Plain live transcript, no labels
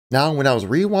Now, when I was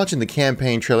rewatching the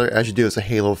campaign trailer, as you do as a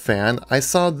Halo fan, I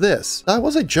saw this. That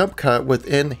was a jump cut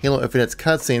within Halo Infinite's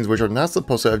cutscenes, which are not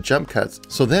supposed to have jump cuts.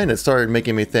 So then it started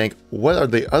making me think, what are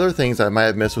the other things I might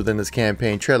have missed within this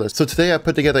campaign trailer? So today I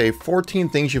put together a 14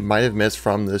 things you might have missed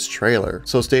from this trailer.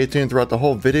 So stay tuned throughout the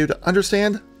whole video to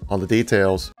understand all the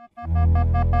details.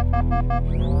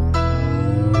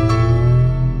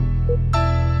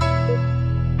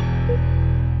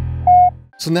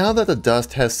 So now that the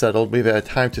dust has settled, we've had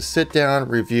time to sit down,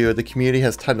 review, the community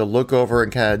has time to look over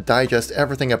and kind of digest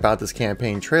everything about this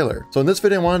campaign trailer. So in this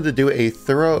video I wanted to do a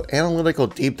thorough analytical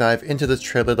deep dive into this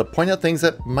trailer to point out things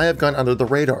that might have gone under the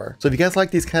radar. So if you guys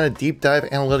like these kind of deep dive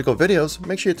analytical videos,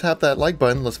 make sure you tap that like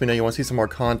button, lets me know you want to see some more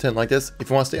content like this. If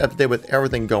you want to stay up to date with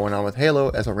everything going on with Halo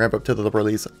as I ramp up to the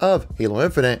release of Halo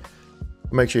Infinite,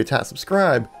 make sure you tap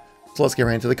subscribe. So let's get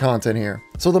right into the content here.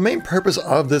 So the main purpose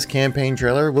of this campaign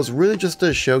trailer was really just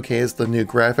to showcase the new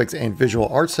graphics and visual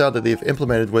art style that they've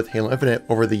implemented with Halo Infinite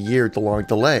over the year-long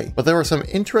delay. But there were some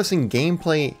interesting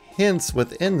gameplay hints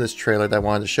within this trailer that I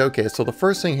wanted to showcase. So the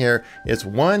first thing here is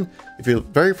one, if you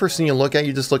very first thing you look at,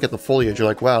 you just look at the foliage, you're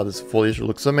like, wow, this foliage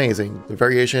looks amazing. The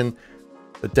variation,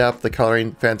 the depth, the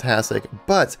coloring, fantastic.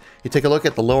 But you take a look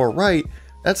at the lower right,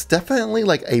 that's definitely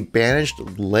like a banished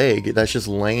leg that's just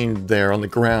laying there on the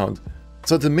ground.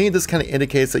 So to me, this kind of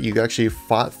indicates that you actually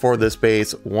fought for this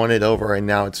base, won it over, and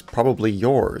now it's probably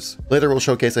yours. Later we'll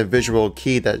showcase a visual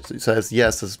key that says,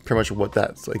 yes, this is pretty much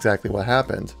that's exactly what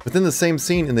happened. Within the same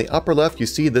scene, in the upper left, you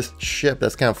see this ship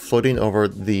that's kind of floating over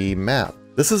the map.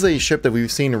 This is a ship that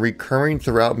we've seen recurring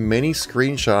throughout many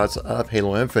screenshots of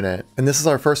Halo Infinite, and this is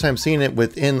our first time seeing it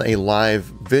within a live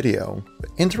video. The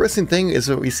interesting thing is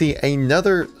that we see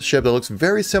another ship that looks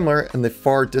very similar in the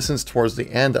far distance towards the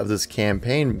end of this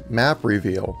campaign map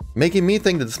reveal, making me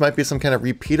think that this might be some kind of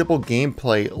repeatable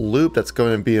gameplay loop that's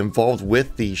going to be involved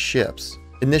with these ships.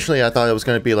 Initially I thought it was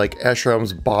going to be like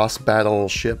Eshrom's boss battle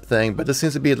ship thing, but this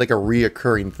seems to be like a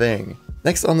reoccurring thing.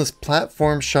 Next on this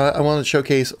platform shot, I wanted to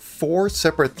showcase 4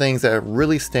 separate things that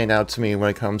really stand out to me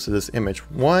when it comes to this image.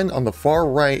 One, on the far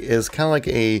right, is kind of like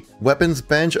a weapons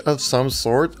bench of some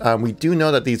sort. We do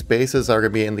know that these bases are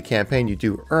going to be in the campaign you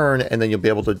do earn, and then you'll be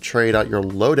able to trade out your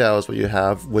loadouts, what you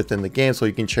have within the game, so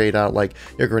you can trade out like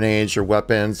your grenades, your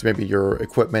weapons, maybe your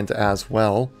equipment as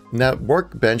well. And that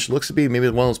workbench looks to be maybe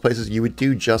one of those places you would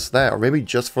do just that, or maybe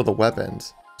just for the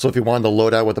weapons. So if you wanted to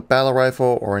load out with a battle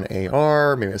rifle or an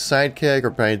AR, maybe a sidekick, or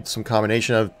probably some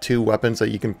combination of 2 weapons that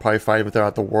you can probably find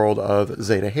without the world of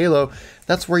Zeta Halo,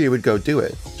 that's where you would go do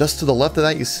it. Just to the left of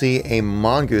that you see a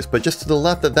mongoose, but just to the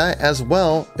left of that as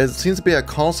well, it seems to be a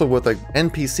console with an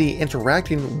NPC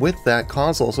interacting with that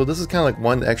console. So this is kind of like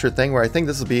one extra thing where I think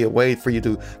this would be a way for you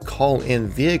to call in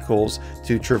vehicles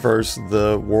to traverse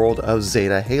the world of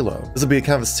Zeta Halo. This would be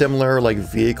kind of a similar like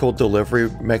vehicle delivery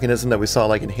mechanism that we saw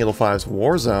like in Halo 5's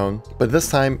Warzone, but this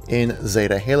time in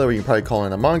Zeta Halo, where you can probably call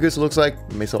in a mongoose, it looks like,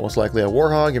 most likely a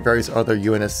warhog, and various other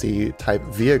UNSC type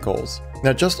vehicles.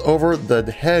 Now just over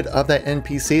the head of that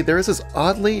NPC, there is this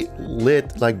oddly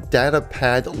lit, like data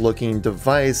pad looking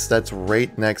device that's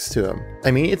right next to him. I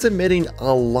mean, it's emitting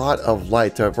a lot of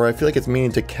light, however, I feel like it's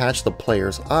meaning to catch the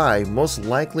player's eye, most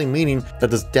likely meaning that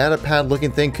this data pad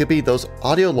looking thing could be those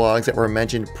audio logs that were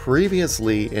mentioned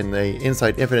previously in the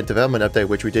Inside Infinite development update,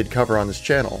 which we did cover on this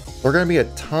channel. There are going to be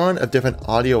a ton of different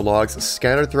audio logs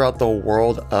scattered throughout the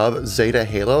world of Zeta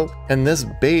Halo, and this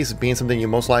base being something you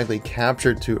most likely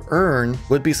captured to earn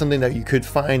would be something that you could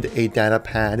find a data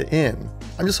pad in.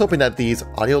 I'm just hoping that these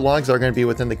audio logs are going to be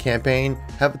within the campaign,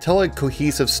 tell a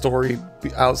cohesive story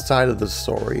outside of the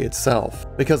story itself,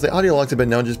 because the audio logs have been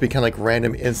known to just be kind of like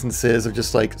random instances of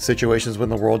just like situations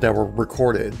within the world that were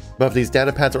recorded. But if these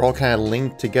data pads are all kind of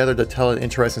linked together to tell an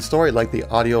interesting story like the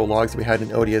audio logs that we had in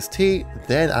ODST,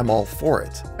 then I'm all for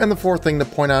it. And the fourth thing to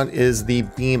point out is the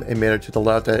beam emitter to the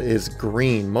left that is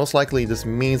green. Most likely this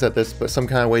means that there's some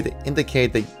kind of way to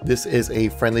indicate that this is a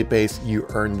friendly base, you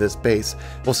earn this base.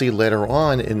 We'll see later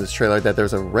on in this trailer that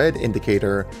there's a red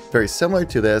indicator very similar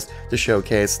to this to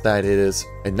showcase that it is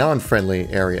a non-friendly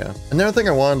area. Another thing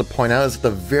I wanted to point out is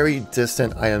the very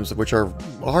distant items, which are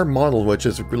modeled, which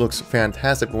looks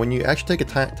fantastic, but when you actually take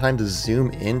a time to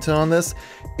zoom into on this,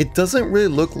 it doesn't really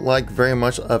look like very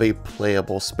much of a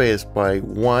playable space. By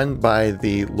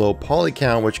the low poly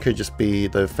count, which could just be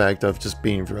the effect of just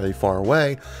being really far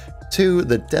away. 2,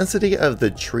 the density of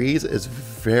the trees is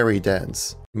very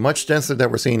dense. Much denser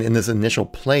than we're seeing in this initial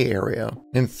play area.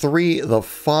 And 3, the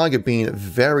fog being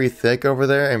very thick over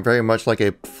there and very much like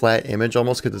a flat image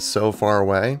almost because it's so far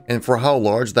away. And for how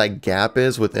large that gap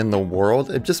is within the world,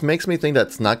 it just makes me think that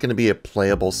it's not going to be a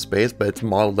playable space, but it's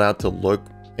modeled out to look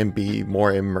and be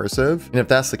more immersive. And if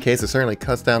that's the case, it certainly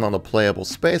cuts down on the playable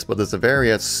space, but this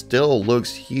area still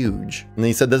looks huge. And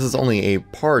he said this is only a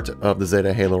part of the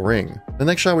Zeta Halo ring. The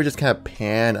next shot, we just kind of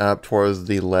pan up towards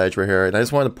the ledge right here. And I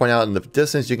just wanted to point out in the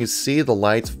distance, you can see the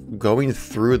lights going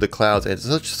through the clouds. It's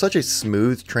such a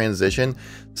smooth transition.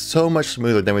 So much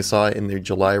smoother than we saw in the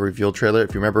July reveal trailer.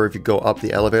 If you remember, if you go up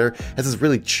the elevator, it has this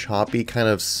really choppy kind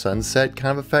of sunset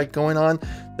kind of effect going on.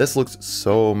 This looks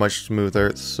so much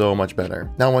smoother, so much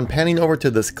better. Now, when panning over to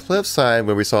this cliffside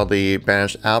where we saw the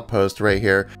banished outpost right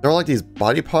here, there are like these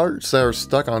body parts that are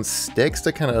stuck on sticks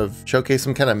to kind of showcase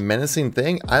some kind of menacing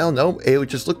thing. I don't know, it would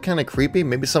just look kind of creepy.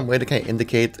 Maybe some way to kind of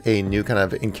indicate a new kind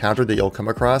of encounter that you'll come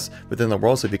across within the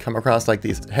world. So if you come across like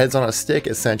these heads on a stick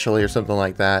essentially or something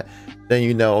like that, then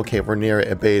you know, okay, if we're near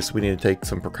a base, we need to take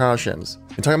some precautions.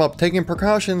 And talking about taking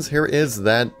precautions, here is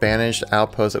that banished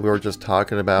outpost that we were just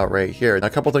talking about right here. Now, a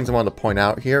couple things I wanted to point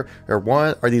out here are,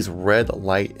 one, are these red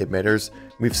light emitters.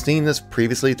 We've seen this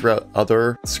previously throughout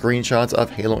other screenshots of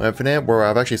Halo Infinite, where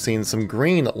I've actually seen some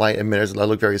green light emitters that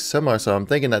look very similar. So I'm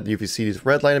thinking that if you see these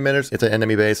red light emitters, it's an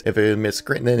enemy base. If it emits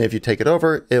green, then if you take it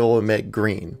over, it will emit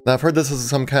green. Now, I've heard this is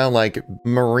some kind of like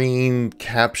marine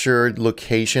captured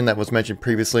location that was mentioned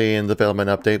previously in the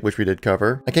development update, which we did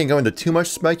cover. I can't go into too much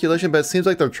speculation, but it seems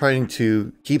like they're trying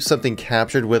to keep something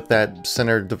captured with that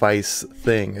center device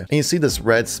thing. And you see this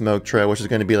red smoke trail, which is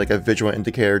going to be like a visual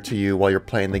indicator to you while you're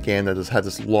playing the game, that just has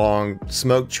this long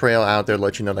smoke trail out there to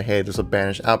let you know that, hey, there's a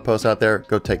banished outpost out there,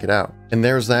 go take it out. And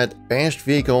there's that banished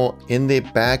vehicle in the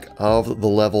back of the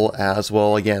level as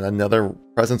well. Again, another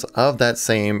presence of that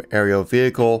same aerial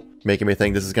vehicle, making me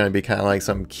think this is going to be kind of like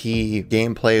some key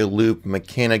gameplay loop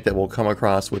mechanic that we'll come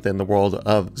across within the world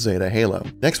of Zeta Halo.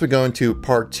 Next, we go into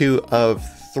part 2 of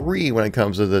 3 when it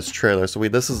comes to this trailer. So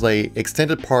this is a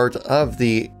extended part of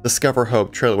the Discover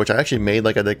Hope trailer, which I actually made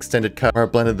like an extended cut where I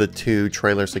blended the 2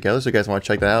 trailers together. So you guys want to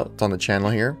check that out, it's on the channel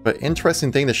here. But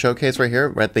interesting thing to showcase right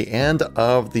here, at the end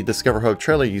of the Discover Hope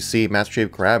trailer, you see Master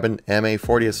Chief grab an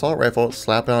MA-40 assault rifle,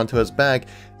 slap it onto his back,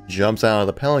 jumps out of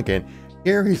the Pelican.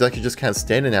 Here, he's actually just kind of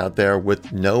standing out there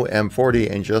with no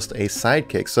M40 and just a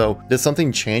sidekick. So did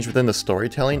something change within the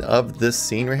storytelling of this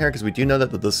scene right here? Because we do know that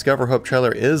the Discover Hope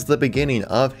trailer is the beginning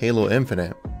of Halo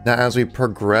Infinite. Now, as we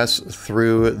progress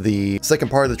through the second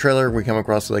part of the trailer, we come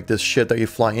across like this ship that you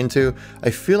fly into.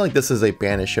 I feel like this is a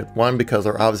banished ship. One, because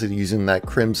they're obviously using that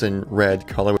crimson red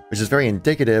color, which is very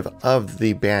indicative of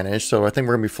the banished. So I think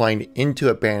we're gonna be flying into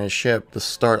a banished ship to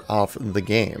start off the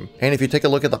game. And if you take a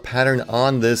look at the pattern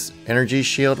on this energy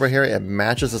shield right here, it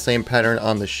matches the same pattern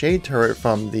on the shade turret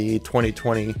from the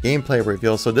 2020 gameplay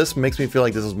reveal. So this makes me feel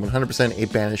like this is 100% a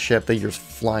banished ship that you're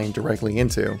flying directly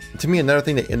into. To me, another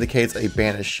thing that indicates a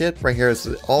banished ship right here is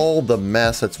all the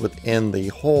mess that's within the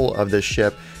hull of this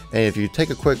ship. And if you take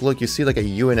a quick look, you see like a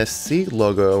UNSC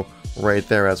logo right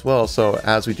there as well. So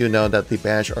as we do know that the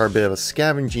Banished are a bit of a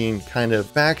scavenging kind of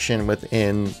faction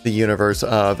within the universe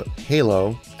of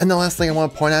Halo. And the last thing I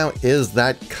want to point out is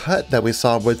that cut that we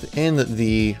saw within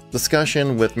the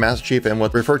discussion with Master Chief and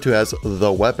what's referred to as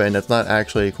the weapon. It's not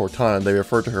actually Cortana, they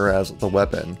refer to her as the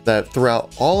weapon. That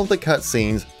throughout all of the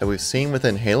cutscenes that we've seen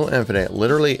within Halo Infinite,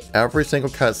 literally every single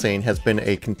cutscene has been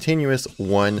a continuous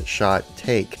one-shot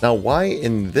take. Now, why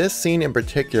in this scene in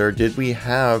particular did we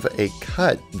have a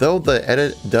cut? Though the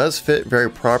edit does fit very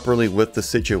properly with the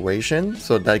situation,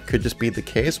 so that could just be the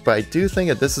case, but I do think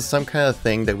that this is some kind of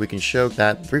thing that we can show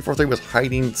that 343 was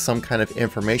hiding some kind of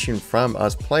information from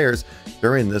us players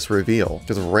during this reveal.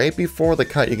 Because right before the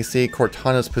cut, you can see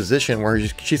Cortana's position where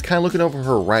she's kind of looking over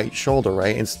her right shoulder,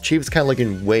 right? And Chief's kind of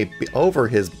looking way over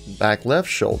his back left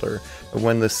shoulder. But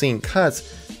when the scene cuts,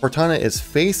 Cortana is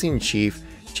facing Chief.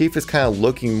 Chief is kind of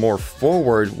looking more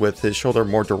forward with his shoulder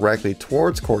more directly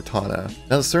towards Cortana.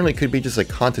 Now, this certainly could be just a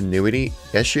continuity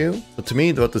issue, but to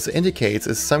me, what this indicates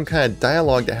is some kind of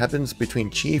dialogue that happens between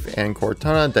Chief and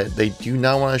Cortana that they do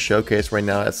not want to showcase right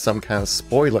now as some kind of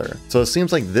spoiler. So it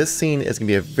seems like this scene is going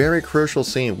to be a very crucial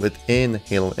scene within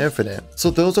Halo Infinite. So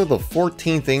those are the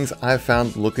 14 things I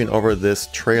found looking over this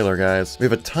trailer, guys. We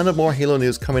have a ton of more Halo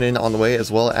news coming in on the way, as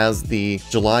well as the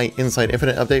July Inside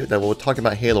Infinite update that we'll talk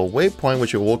about Halo Waypoint,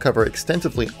 which we'll cover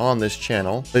extensively on this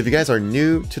channel. But if you guys are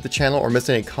new to the channel or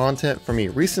missing any content from me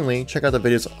recently, check out the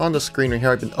videos on the screen right here.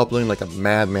 I've been uploading like a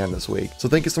madman this week. So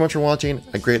thank you so much for watching.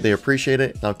 I greatly appreciate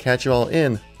it, and I'll catch you all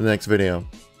in the next video.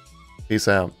 Peace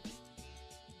out.